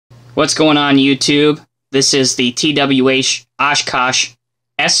What's going on, YouTube? This is the TWH Oshkosh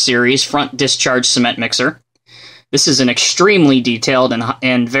S-Series front discharge cement mixer. This is an extremely detailed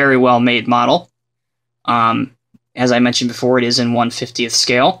and very well made model. As I mentioned before, it is in 1/50th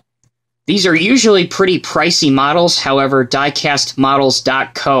scale. These are usually pretty pricey models. However,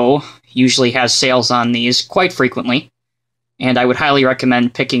 diecastmodels.co usually has sales on these quite frequently, and I would highly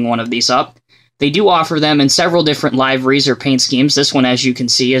recommend picking one of these up. They do offer them in several different liveries or paint schemes. This one, as you can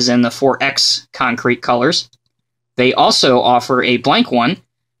see, is in the 4X concrete colors. They also offer a blank one,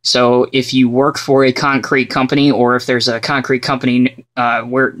 so if you work for a concrete company or if there's a concrete company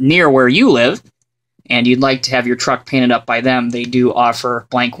near where you live and you'd like to have your truck painted up by them, they do offer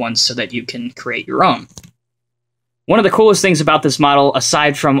blank ones so that you can create your own. One of the coolest things about this model,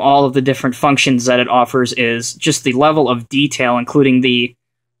 aside from all of the different functions that it offers, is just the level of detail, including the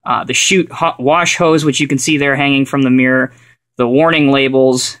chute wash hose, which you can see there hanging from the mirror, the warning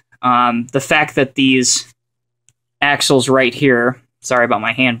labels, the fact that these axles right here, sorry about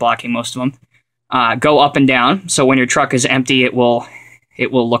my hand blocking most of them, go up and down, so when your truck is empty, it will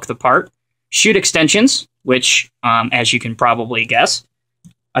look the part. Chute extensions, which, as you can probably guess,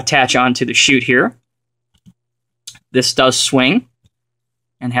 attach onto the chute here. This does swing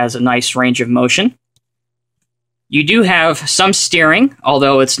and has a nice range of motion. You do have some steering,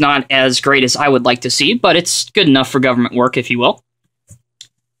 although it's not as great as I would like to see, but it's good enough for government work, if you will.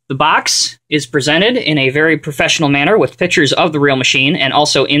 The box is presented in a very professional manner with pictures of the real machine, and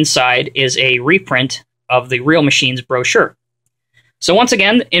also inside is a reprint of the real machine's brochure. So once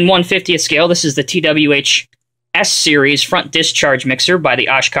again, in 1/50th scale, this is the TWH S-Series front discharge mixer by the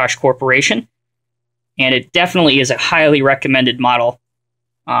Oshkosh Corporation, and it definitely is a highly recommended model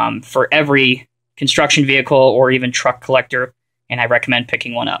for every construction vehicle or even truck collector, and I recommend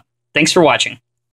picking one up. Thanks for watching.